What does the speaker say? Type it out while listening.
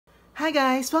Hi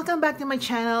guys, welcome back to my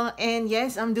channel, and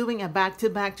yes, I'm doing a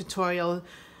back-to-back tutorial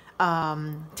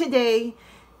today,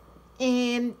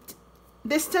 and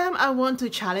this time I want to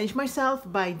challenge myself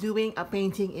by doing a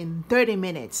painting in 30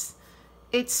 minutes.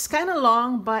 It's kind of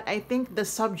long, but I think the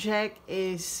subject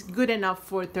is good enough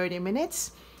for 30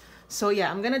 minutes. So yeah,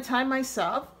 I'm gonna time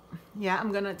myself.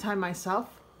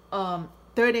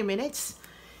 30 minutes,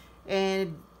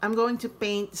 and I'm going to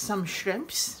paint some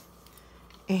shrimps.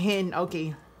 And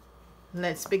okay,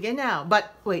 let's begin now.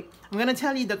 But wait, I'm gonna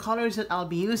tell you the colors that I'll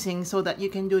be using so that you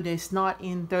can do this not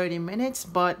in 30 minutes,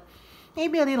 but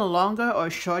maybe a little longer or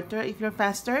shorter if you're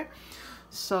faster.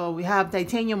 So we have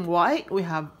titanium white, we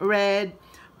have red,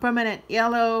 permanent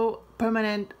yellow,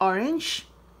 permanent orange,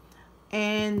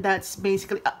 and that's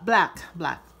basically black.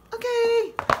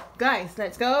 Okay, guys,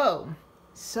 let's go.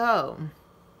 So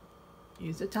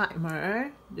use the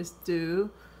timer. Just do,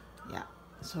 yeah.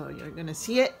 So you're gonna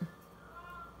see it.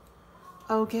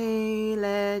 Okay,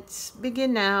 let's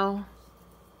begin now.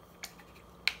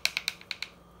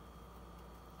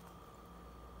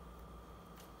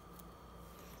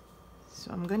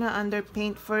 So I'm gonna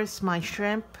underpaint first my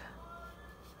shrimp.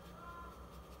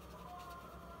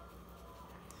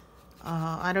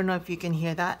 I don't know if you can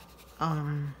hear that.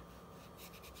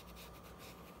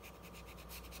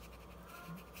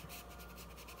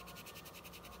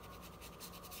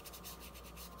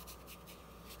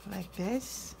 Like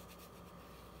this.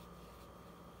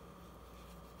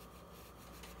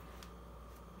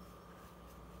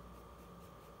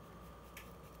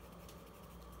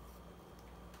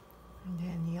 And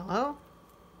then yellow.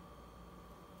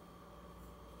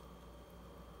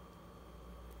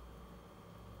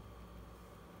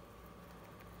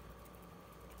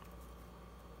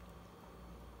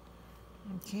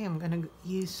 Okay, I'm gonna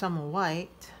use some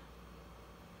white.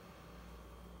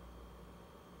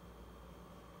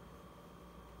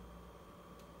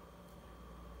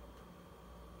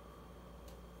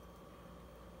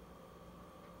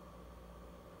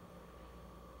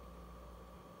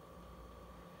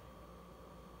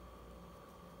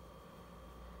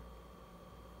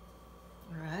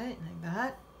 Alright, like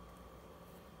that.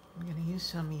 I'm gonna use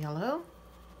some yellow.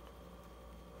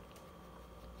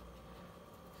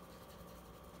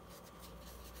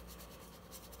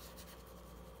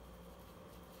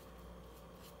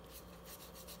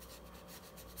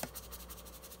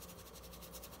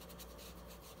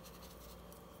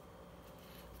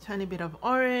 Tiny bit of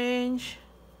orange.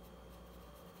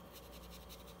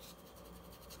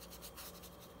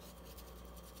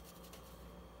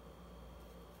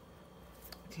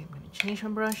 Okay, I'm going to change my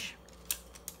brush.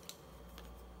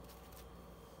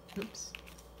 Oops.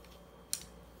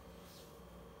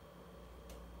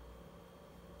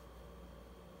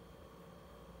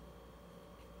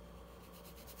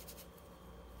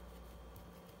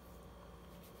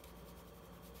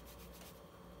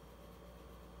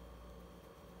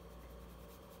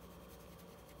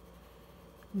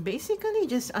 Basically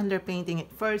just underpainting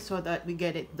it first so that we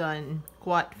get it done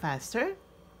quite faster.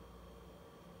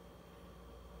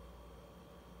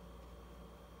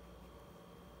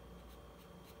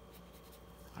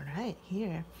 Alright,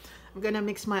 here. I'm gonna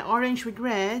mix my orange with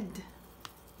red.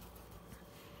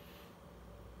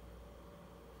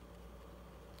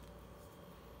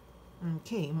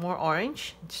 Okay, more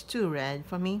orange. It's too red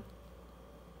for me.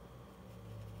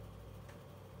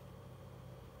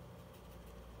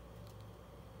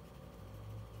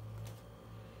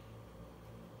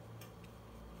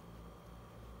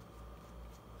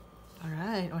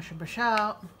 Alright, wash your brush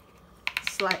out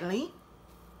slightly.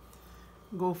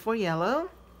 Go for yellow.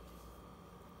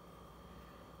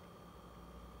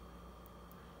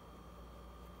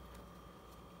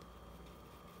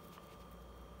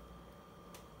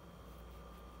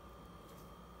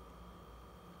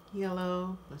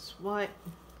 Yellow plus white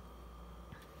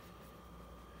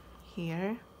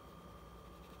here.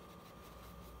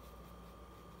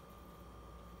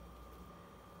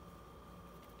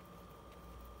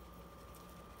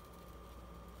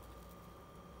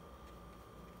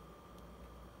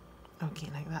 Okay,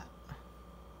 like that.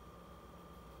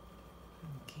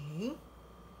 Okay.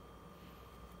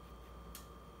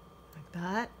 Like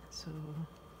that. So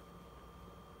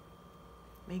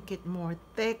make it more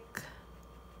thick.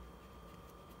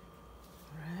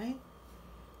 Alright.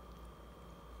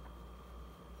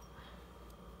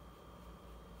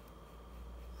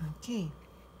 Okay.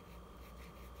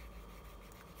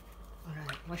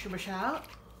 Alright, wash your brush out.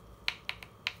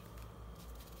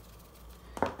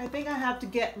 I think I have to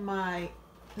get my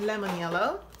lemon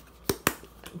yellow.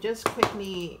 Just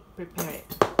quickly prepare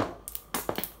it.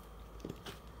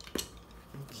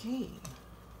 Okay.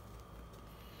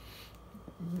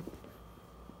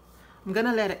 I'm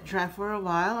gonna let it dry for a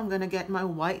while. I'm gonna get my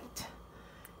white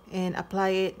and apply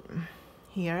it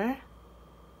here.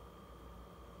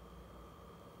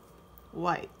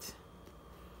 White.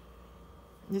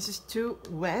 This is too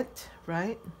wet,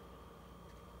 right?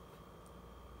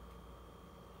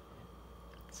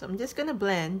 So I'm just gonna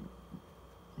blend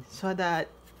so that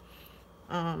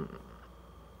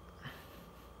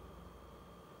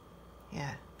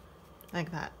yeah,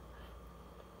 like that.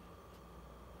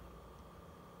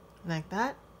 Like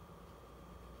that.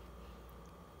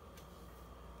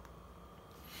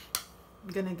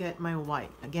 I'm gonna get my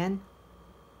white again.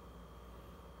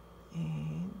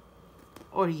 And,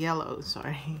 or yellow,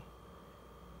 sorry.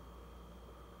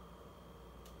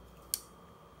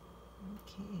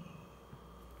 Okay.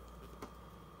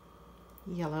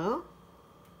 Yellow.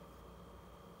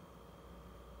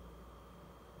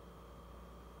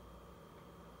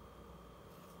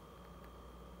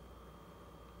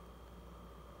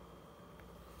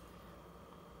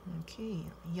 Okay,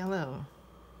 yellow.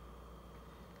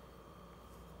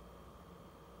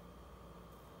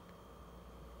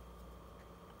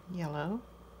 Yellow.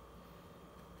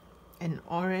 And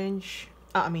orange,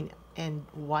 and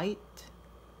white.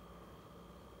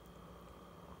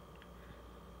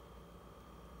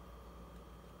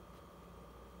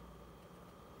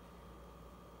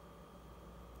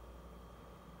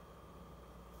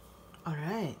 All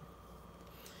right,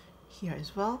 here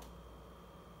as well.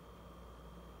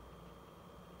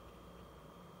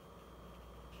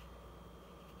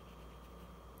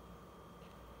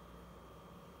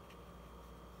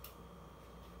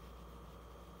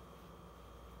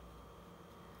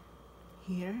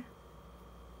 Here.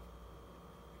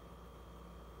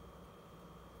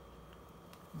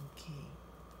 Okay.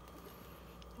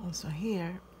 Also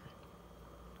here.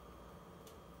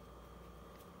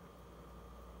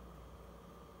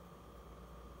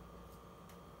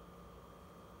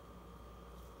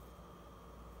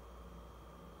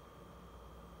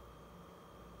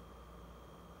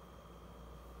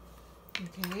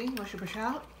 Okay, wash your brush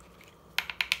out.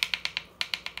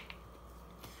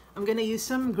 I'm gonna use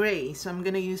some gray, so I'm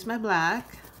gonna use my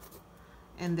black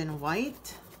and then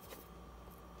white,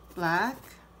 black,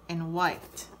 and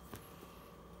white.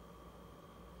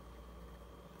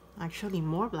 Actually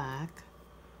more black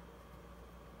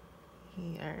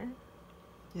here,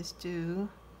 just to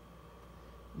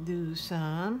do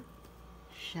some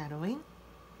shadowing.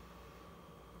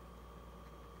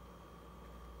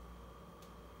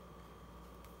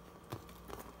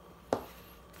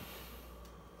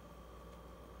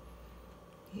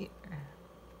 Here.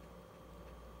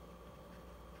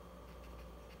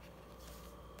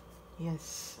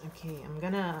 Yes, okay, I'm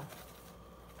gonna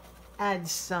add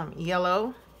some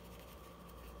yellow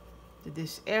to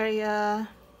this area,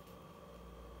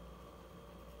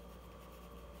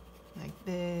 like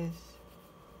this.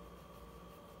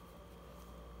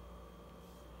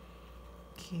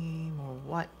 Okay, more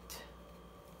white.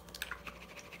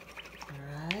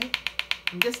 Alright,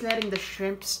 I'm just letting the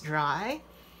shrimps dry.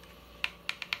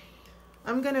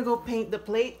 I'm gonna go paint the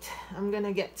plate. I'm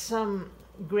gonna get some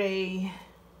gray,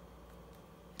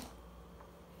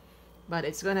 but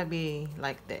it's gonna be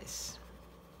like this,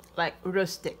 like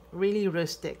rustic, really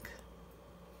rustic.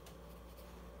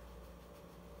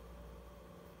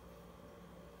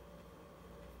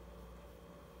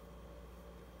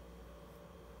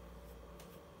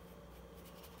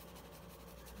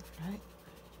 Right.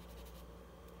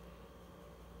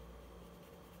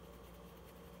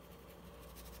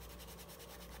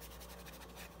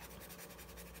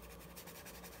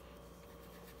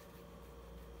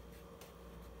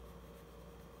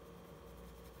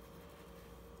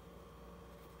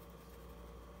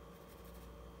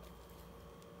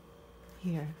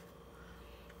 Here,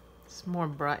 it's more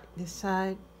bright this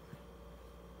side.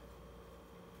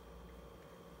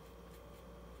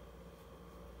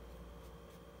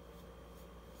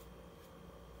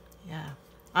 Yeah,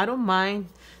 I don't mind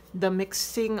the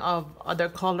mixing of other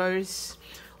colors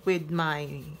with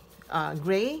my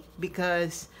gray,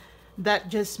 because that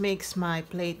just makes my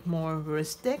plate more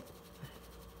rustic.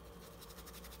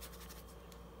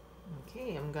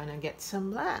 Okay, I'm gonna get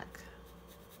some black.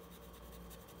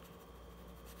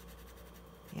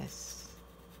 Yes.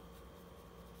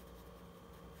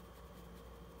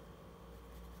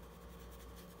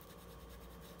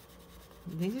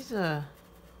 This is a...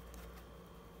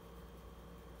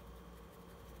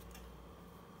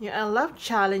 Yeah, I love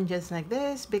challenges like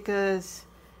this because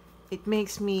it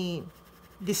makes me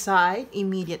decide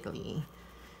immediately.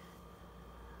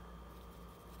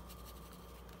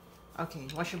 Okay,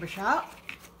 wash your brush out.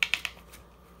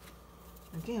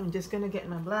 Okay, I'm just gonna get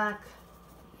my black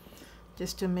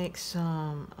just to make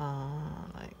some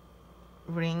like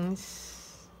rings.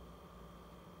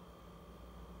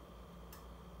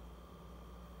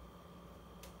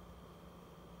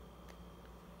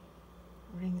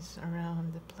 Rings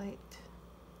around the plate.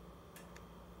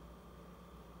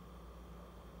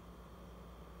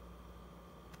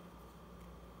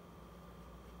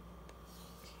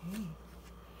 Okay.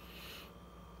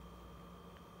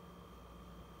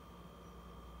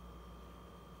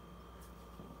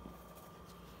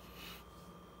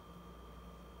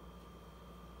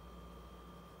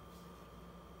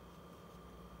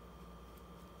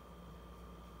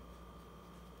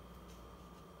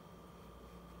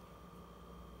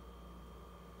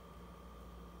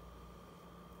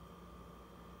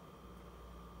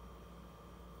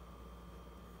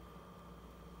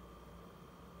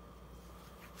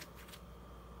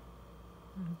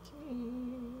 Okay.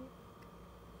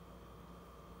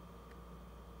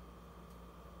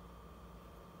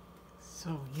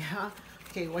 So yeah.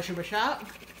 Okay, wash your brush out.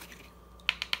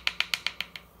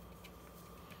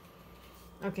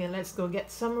 Okay, let's go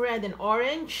get some red and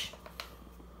orange.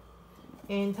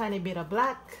 And tiny bit of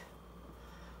black.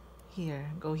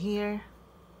 Here, go here.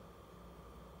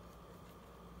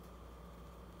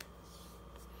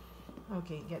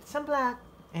 Okay, get some black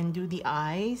and do the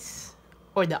eyes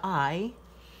or the eye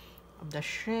of the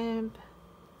shrimp.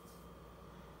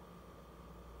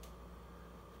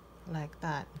 Like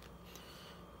that.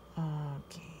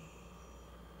 Okay.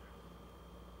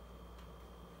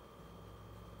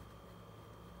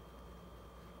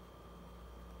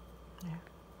 There.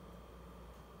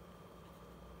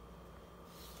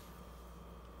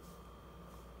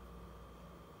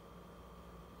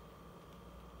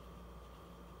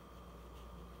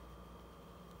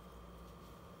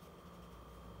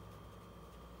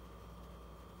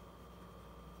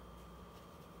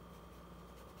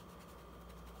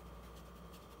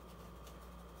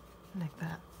 Like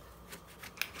that.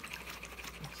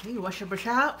 Okay, wash your brush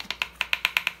out.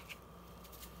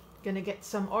 Gonna get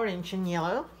some orange and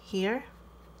yellow here,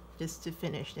 just to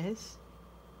finish this.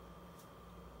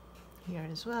 Here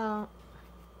as well.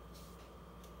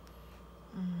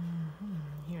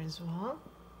 Here as well.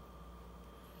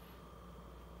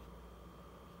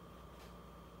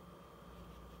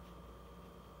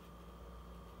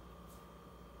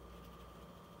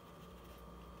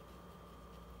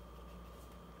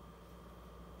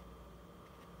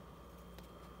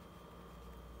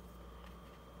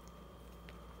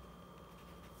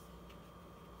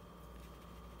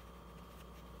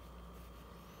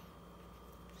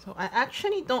 So I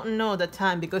actually don't know the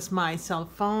time because my cell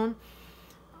phone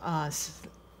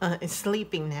is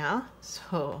sleeping now.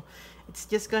 So it's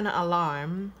just gonna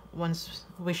alarm once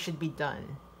we should be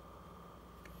done.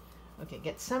 Okay,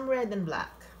 get some red and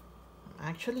black.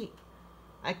 Actually,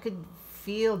 I could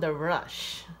feel the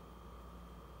rush.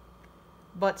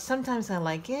 But sometimes I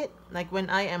like it. Like when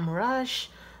I am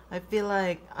rushed, I feel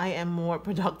like I am more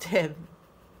productive.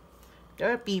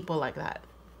 There are people like that.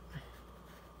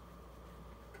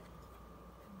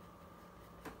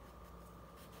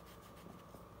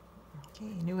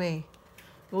 Okay, anyway,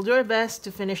 we'll do our best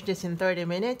to finish this in 30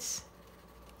 minutes.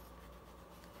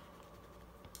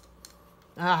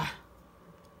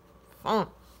 Phone.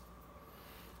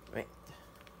 Wait.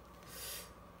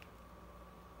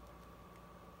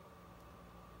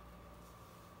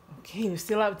 Okay, we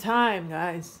still have time,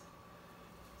 guys.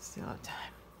 Still have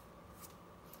time.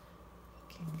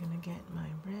 Okay, I'm gonna get my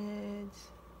breads.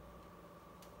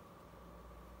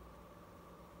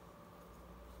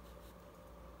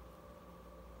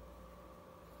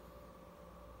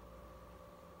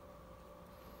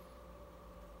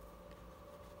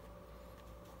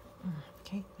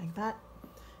 Okay, like that.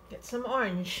 Get some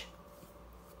orange.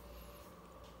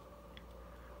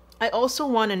 I also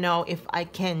want to know if I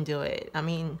can do it. I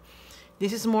mean,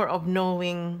 this is more of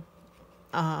knowing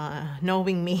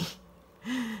me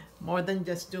more than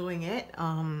just doing it.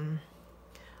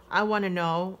 I want to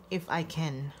know if I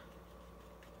can.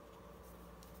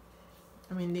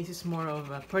 I mean, this is more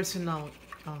of a personal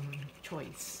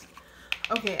choice.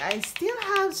 Okay, I still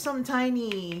have some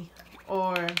tiny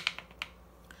or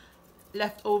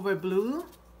leftover blue.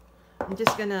 I'm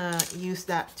just gonna use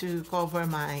that to cover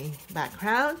my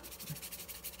background.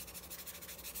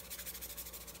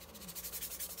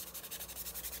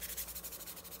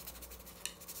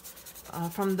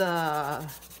 From the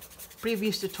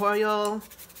previous tutorial,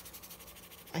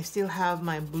 I still have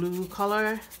my blue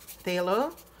color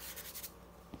phthalo,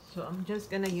 so I'm just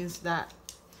gonna use that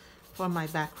for my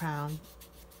background.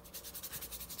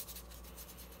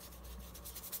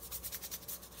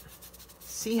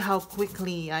 See how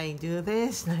quickly I do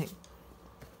this? Like,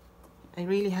 I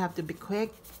really have to be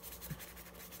quick.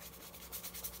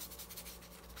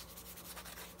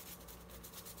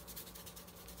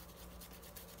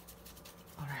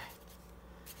 All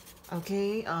right.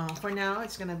 Okay, for now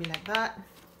it's gonna be like that.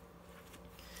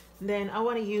 Then I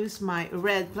want to use my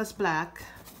red plus black.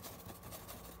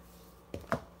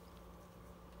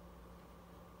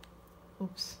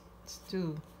 Oops, it's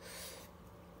too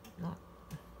not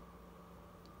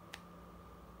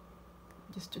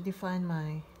just to define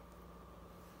my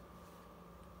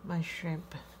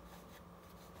shrimp.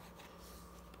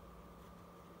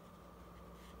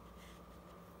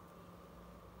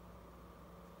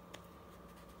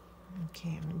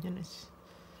 Okay, I'm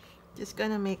just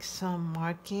gonna make some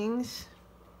markings.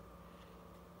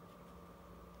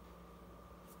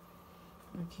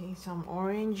 Okay, some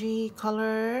orangey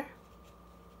color.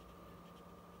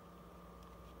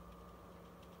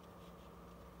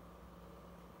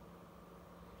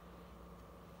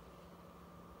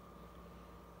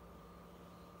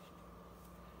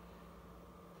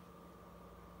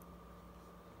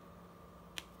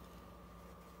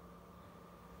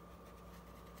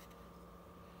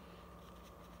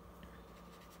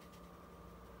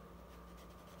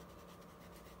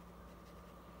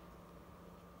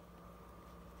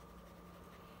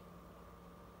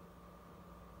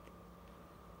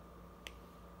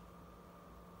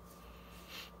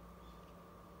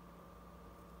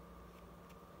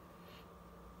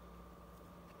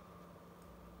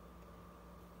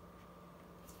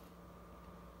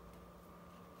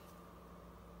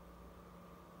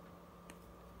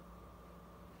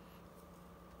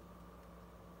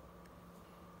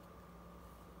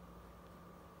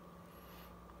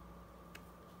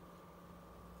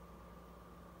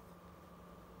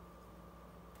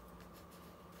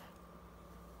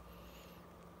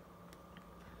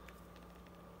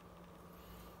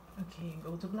 Okay,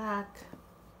 go to black.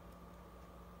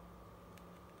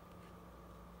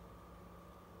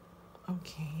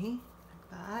 Okay,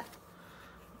 like that.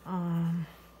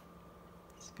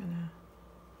 It's gonna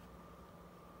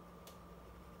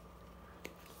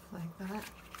like that.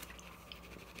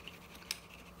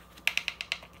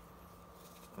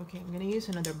 Okay, I'm gonna use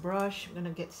another brush. I'm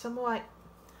gonna get some white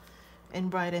and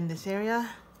brighten this area.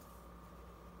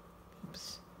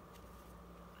 Oops.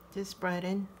 Just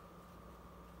brighten.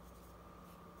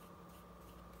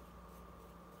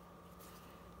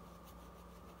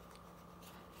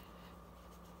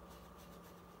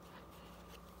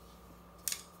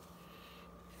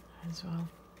 As well.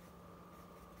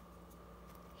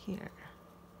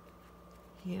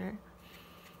 Here.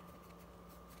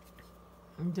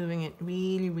 I'm doing it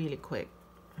really quick.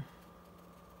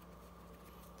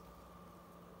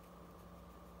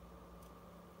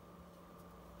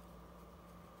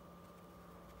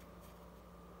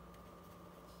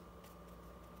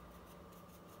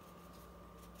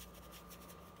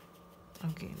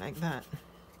 Okay, like that.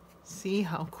 See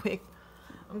how quick?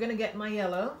 I'm gonna get my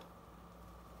yellow.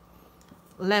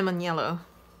 Lemon yellow.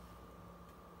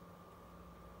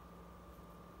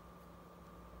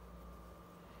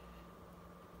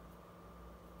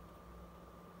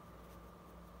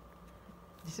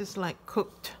 This is like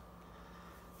cooked.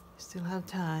 Still have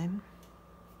time.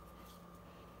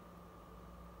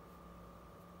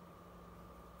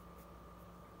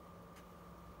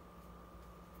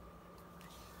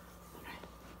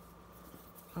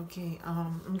 Okay,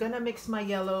 I'm gonna mix my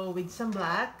yellow with some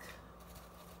black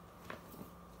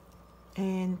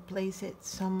and place it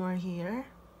somewhere here.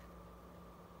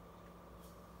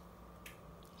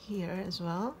 Here as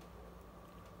well.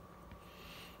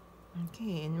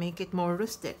 Okay, and make it more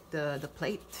rustic, the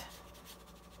plate.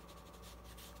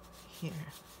 Here.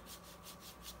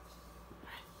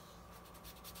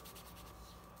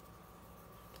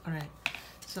 Alright,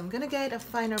 so I'm gonna get a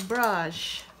finer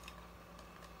brush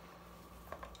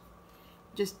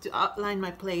just to outline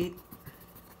my plate.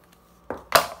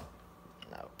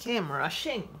 Okay, I'm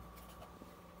rushing.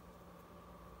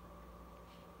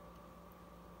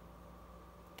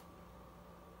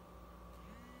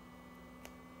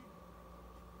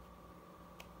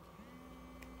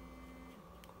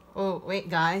 Oh, wait,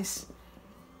 guys.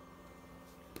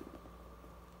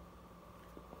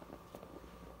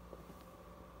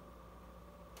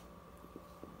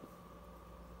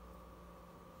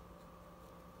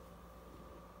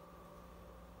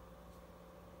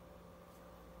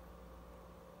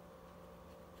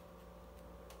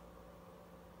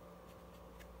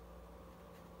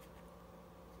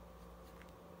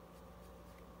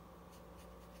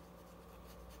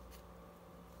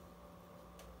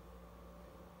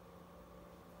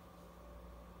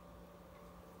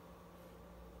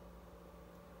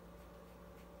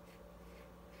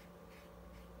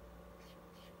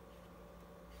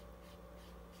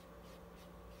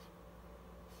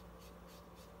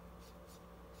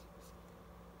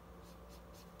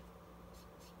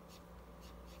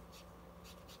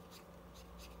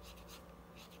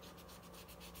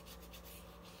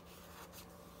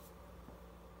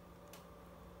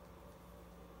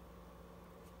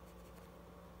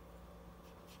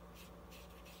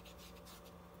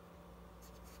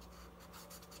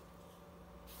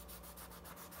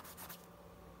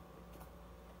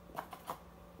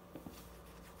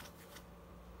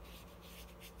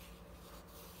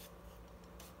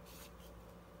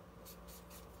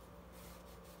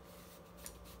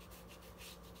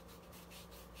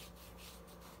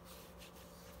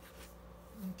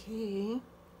 Okay.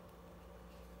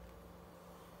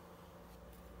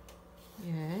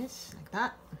 Yes, like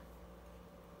that.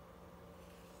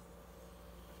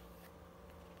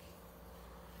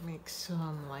 Make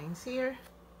some lines here.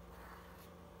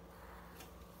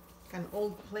 Like an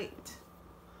old plate.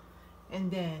 And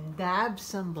then dab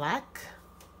some black.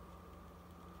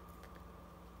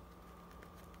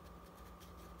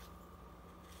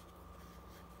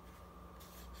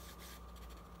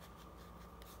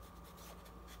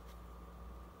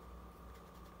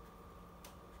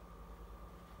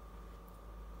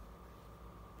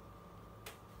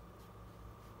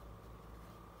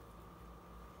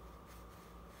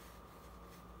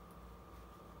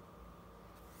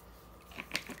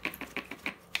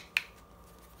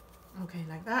 Okay,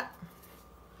 like that.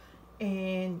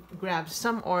 And grab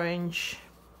some orange.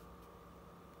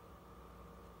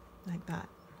 Like that.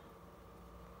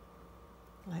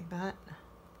 Like that.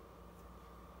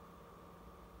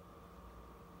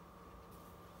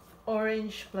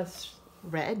 Orange plus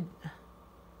red. Yeah,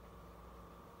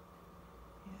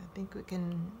 I think we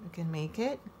can make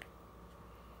it.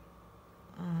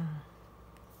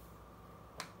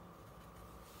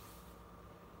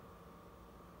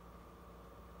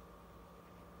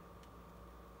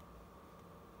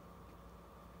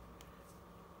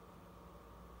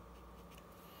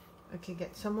 Okay,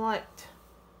 get some white.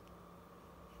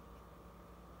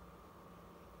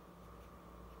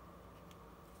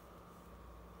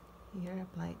 Here,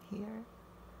 apply it here.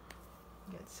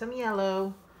 Get some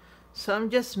yellow. So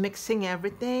I'm just mixing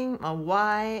everything,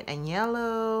 white and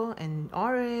yellow and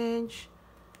orange.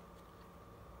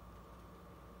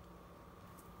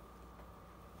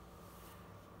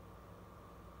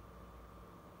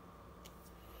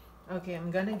 Okay,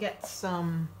 I'm gonna get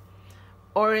some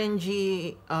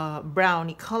orangey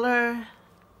browny color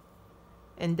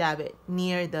and dab it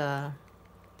near the,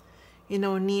 you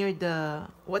know, near the,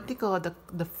 what they call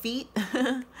the feet.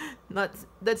 Not,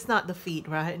 that's not the feet,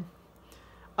 right,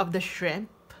 of the shrimp.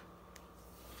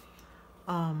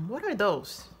 What are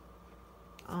those?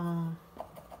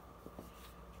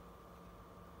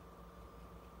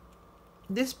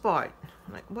 This part,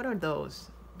 like, what are those?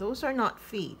 Those are not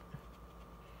feet.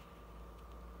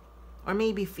 Or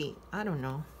maybe feet, I don't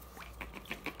know.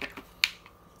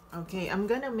 Okay, I'm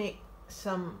gonna make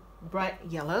some bright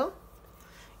yellow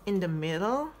in the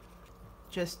middle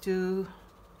just to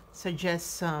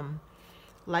suggest some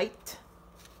light.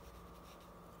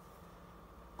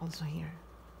 Also here.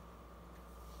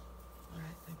 All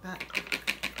right, like that.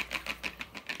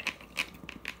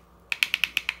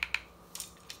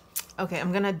 Okay,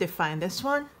 I'm gonna define this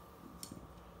one.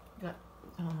 Got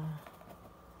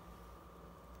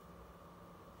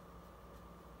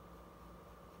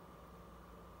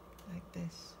like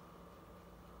this.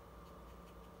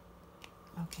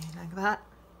 Okay, like that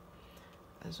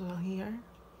as well here.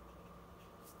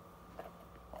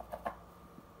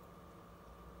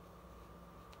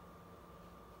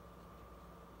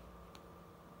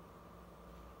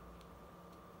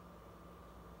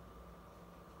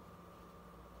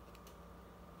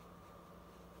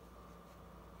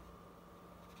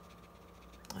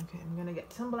 Okay, I'm gonna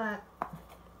get some black.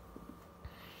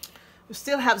 We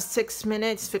still have 6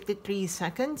 minutes, 53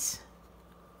 seconds.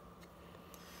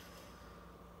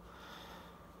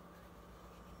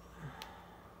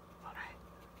 All right,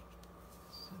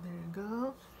 so there you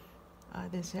go.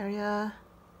 This area.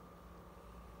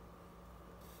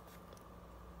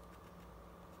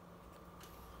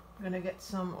 I'm gonna get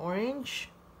some orange.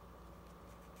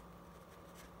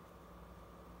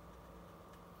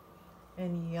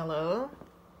 And yellow.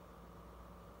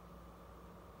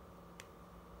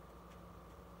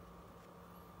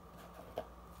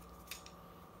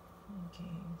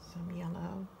 Okay, some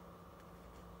yellow.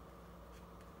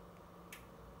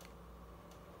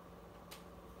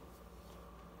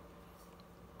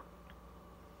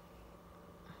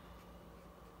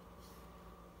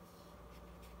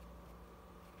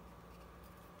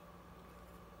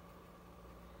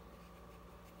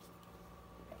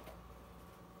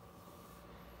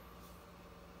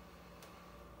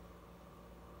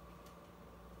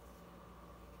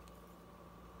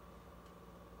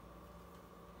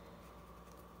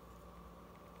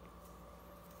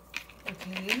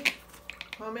 Okay,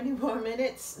 how many more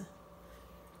minutes?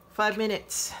 5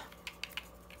 minutes.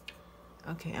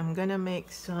 Okay, I'm gonna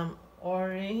make some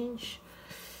orange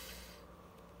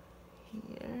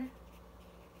here.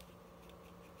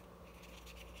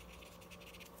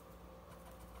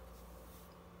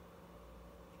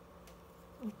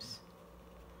 Oops,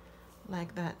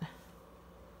 like that.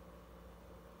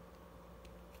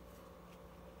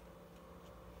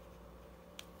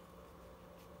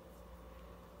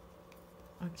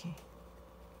 Okay,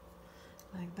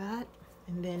 like that.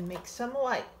 And then make some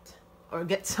white, or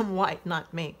get some white,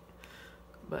 not make,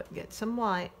 but get some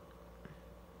white.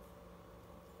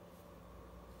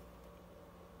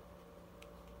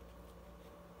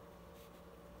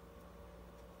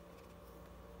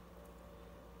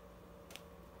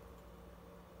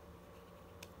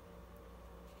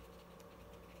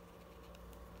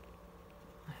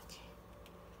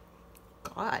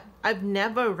 God, I've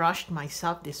never rushed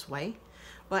myself this way,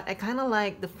 but I kind of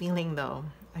like the feeling though.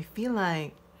 I feel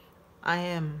like I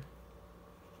am,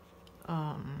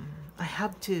 I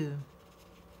have to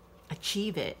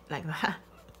achieve it like that.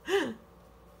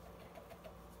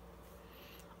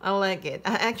 I like it.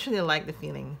 I actually like the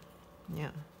feeling.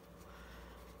 Yeah.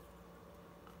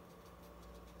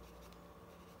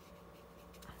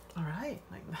 All right,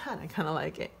 like that. I kind of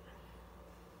like it.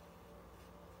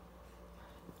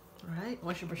 All right,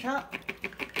 wash your brush out.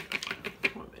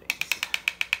 4 minutes.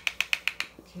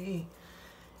 Okay,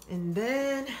 and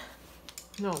then,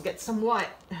 no, get some white.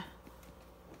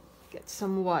 Get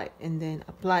some white and then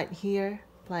apply it here,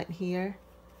 apply it here.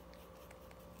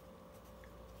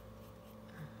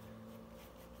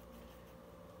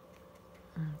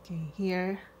 Okay,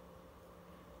 here,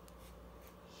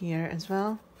 here as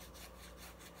well.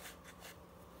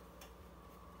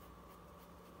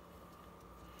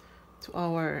 To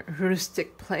our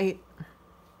rustic plate.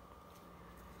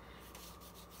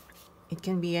 It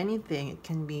can be anything. It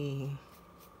can be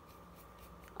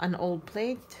an old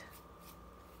plate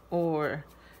or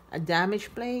a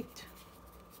damaged plate.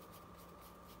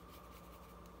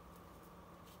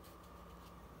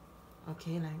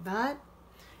 Okay, like that.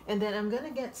 And then I'm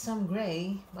gonna get some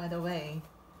gray, by the way,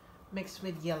 mixed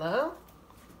with yellow.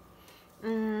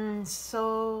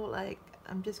 So like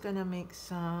I'm just gonna make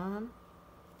some.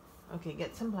 Okay,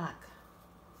 get some black.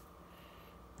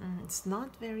 It's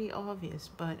not very obvious,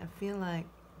 but I feel like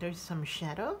there's some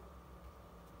shadow.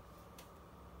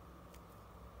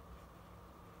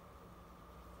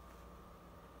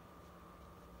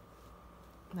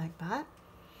 Like that.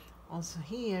 Also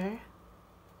here.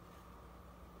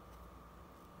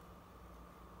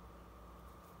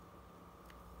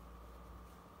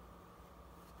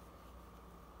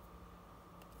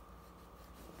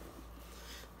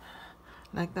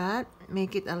 Like that.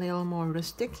 Make it a little more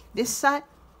rustic. This side.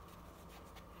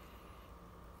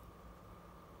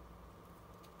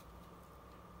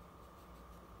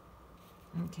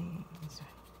 Okay, so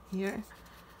here,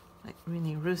 like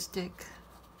really rustic.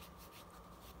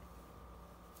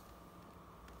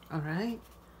 All right,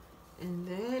 and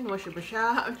then wash your brush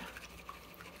out.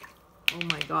 Oh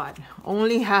my God,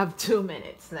 only have 2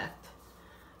 minutes left.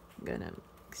 I'm gonna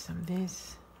make some of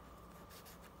this.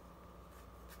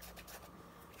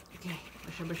 Okay,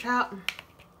 wash your brush out.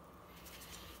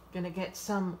 Gonna get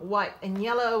some white and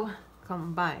yellow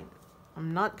combined.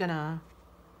 I'm not gonna.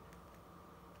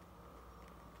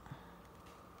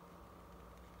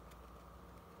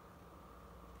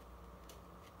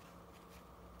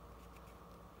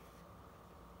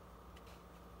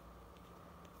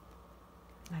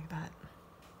 Like that.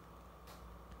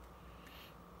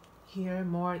 Here,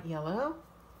 more yellow.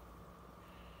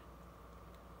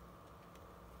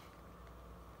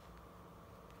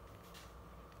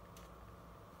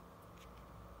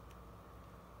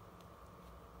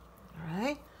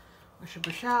 Alright, wash your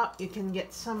brush out. You can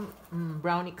get some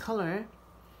brownie color,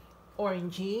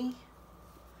 orangey,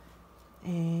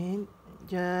 and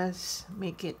just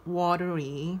make it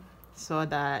watery so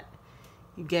that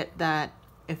you get that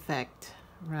effect,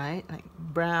 right? Like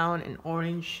brown and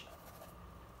orange.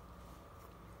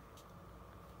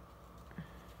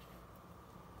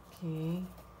 Okay,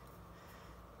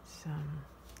 some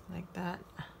like that.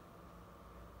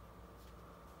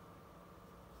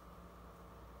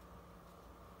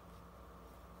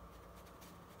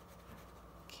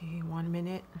 Okay, 1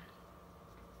 minute.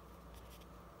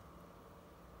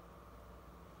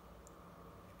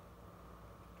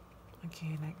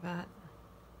 Okay, like that.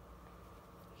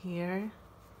 Here,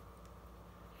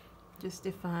 just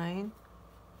define.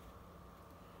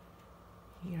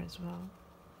 Here as well.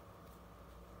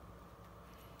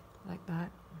 Like that.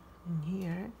 And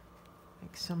here,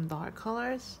 like some dark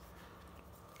colors.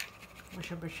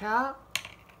 Wash your brush out.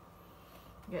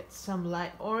 Get some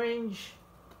light orange.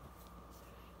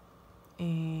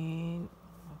 And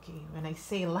okay, when I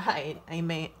say light, I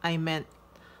meant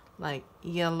like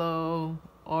yellow,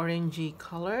 orangey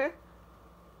color.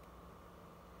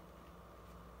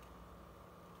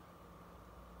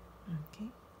 Okay.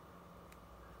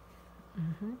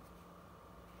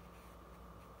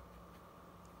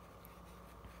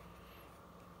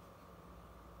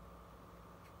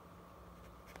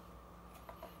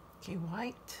 Okay,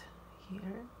 white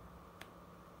here.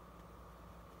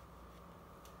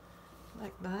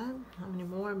 Like that. How many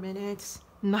more minutes?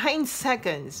 9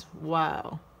 seconds.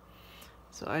 Wow.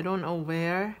 So I don't know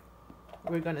where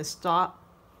we're gonna stop.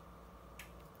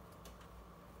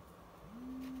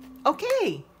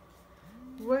 Okay,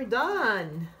 we're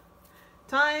done.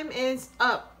 Time is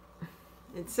up.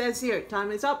 It says here,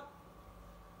 time is up.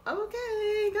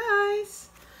 Okay, guys.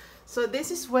 So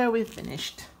this is where we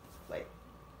finished. Wait.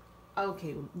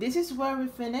 Okay, this is where we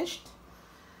finished.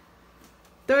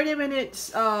 30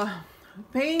 minutes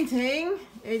painting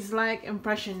is like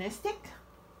impressionistic,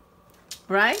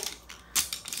 right?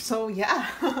 So yeah,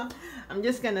 I'm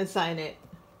just gonna sign it.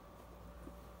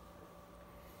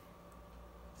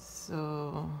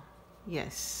 So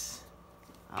yes,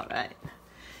 all right,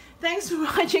 thanks for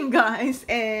watching, guys,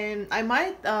 and I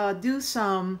might do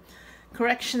some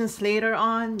corrections later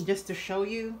on just to show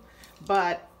you,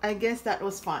 but I guess that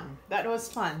was fun.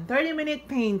 30-minute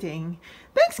painting.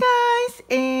 Thanks, guys,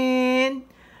 and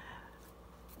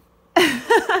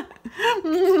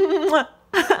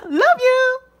love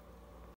you.